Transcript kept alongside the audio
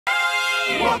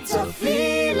What a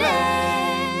feeling.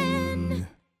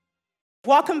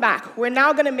 Welcome back. We're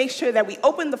now going to make sure that we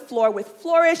open the floor with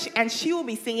Flourish, and she will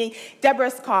be singing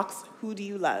Deborah Cox, Who Do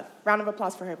You Love? Round of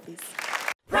applause for her, please.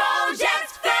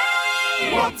 Project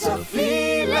Fame. What a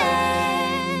feeling.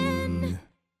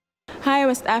 Hi,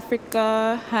 West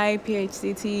Africa. Hi,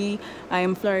 PHCT. I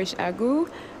am Flourish Agu.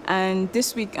 And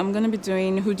this week, I'm going to be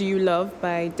doing Who Do You Love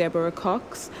by Deborah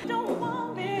Cox.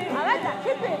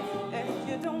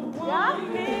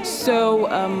 So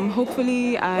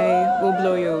hopefully I will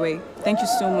blow you away. Thank you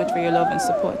so much for your love and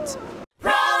support.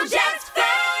 Project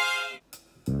Fame.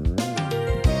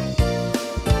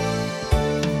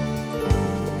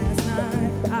 Last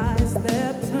night I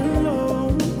slept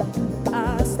alone.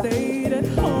 I stayed at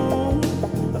home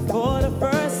for the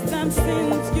first time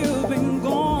since you've been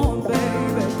gone,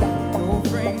 baby. No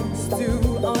friends to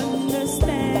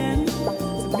understand,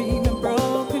 to mean a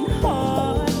broken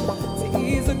heart, to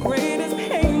ease the greatest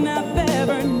pain I've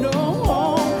ever known.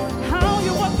 How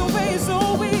you walked away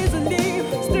so easily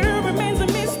still remains a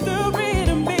mystery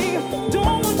to me.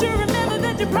 Don't you remember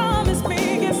that you promised me?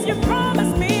 Yes, you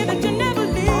promised me that you never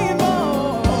leave,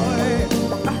 boy.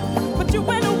 But you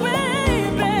went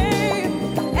away, babe,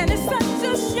 and it's such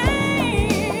a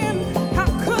shame. How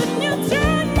couldn't you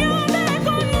turn your back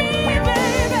on me,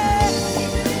 baby?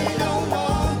 You don't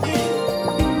want me.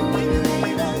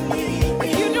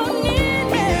 If you don't need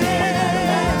me,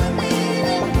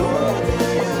 who do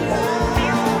you love?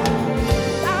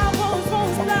 I was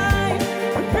once blind,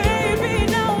 but baby,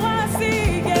 now I see,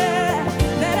 yeah,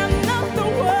 that I'm not the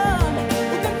one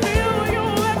who can feel you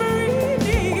every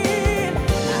need.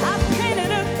 I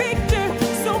painted a picture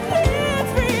so clear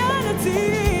it's reality.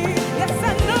 Yes, I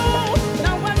know,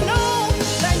 now I know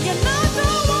that you're not the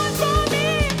one for me.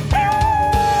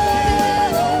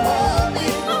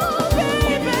 Oh,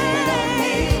 baby,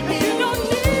 if you don't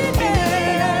need me,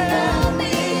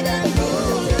 then who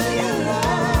do you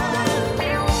love?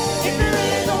 If you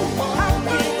really don't want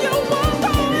me, how could you walk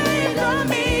away from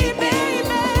me,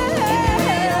 baby?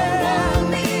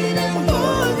 Then who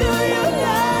do you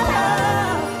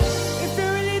love? If you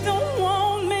really don't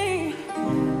want me,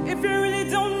 if you really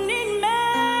don't need me,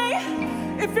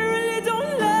 if you really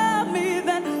don't love me,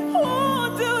 then who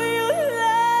do you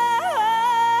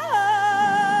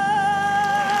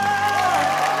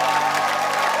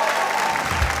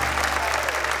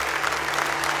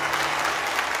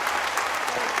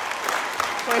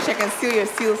Flourish, I can see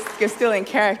you're still in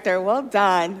character. Well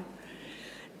done.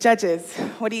 Judges,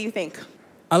 what do you think?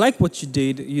 I like what you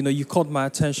did. You know, you caught my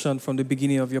attention from the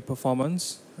beginning of your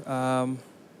performance. But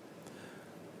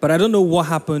I don't know what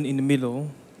happened in the middle.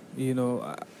 You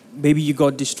know, maybe you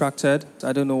got distracted.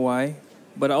 I don't know why.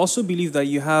 But I also believe that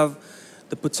you have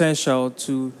the potential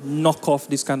to knock off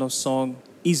this kind of song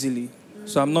easily.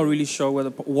 So I'm not really sure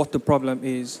what the problem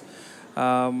is.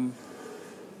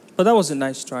 But that was a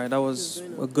nice try. That was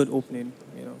a good opening,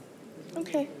 you know.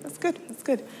 Okay, that's good. That's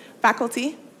good.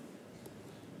 Faculty?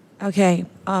 Okay,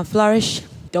 Flourish,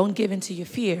 don't give in to your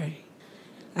fear.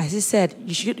 As he said,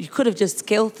 you could have just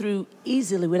scaled through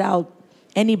easily without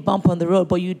any bump on the road,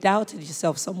 but you doubted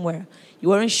yourself somewhere. You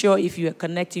weren't sure if you were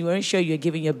connecting, you weren't sure you were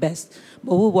giving your best,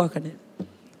 but we'll work on it.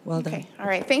 Well done. Okay, all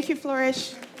right. Thank you,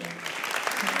 Flourish.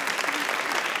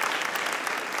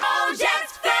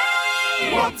 Project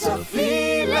Fame. What a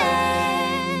feeling.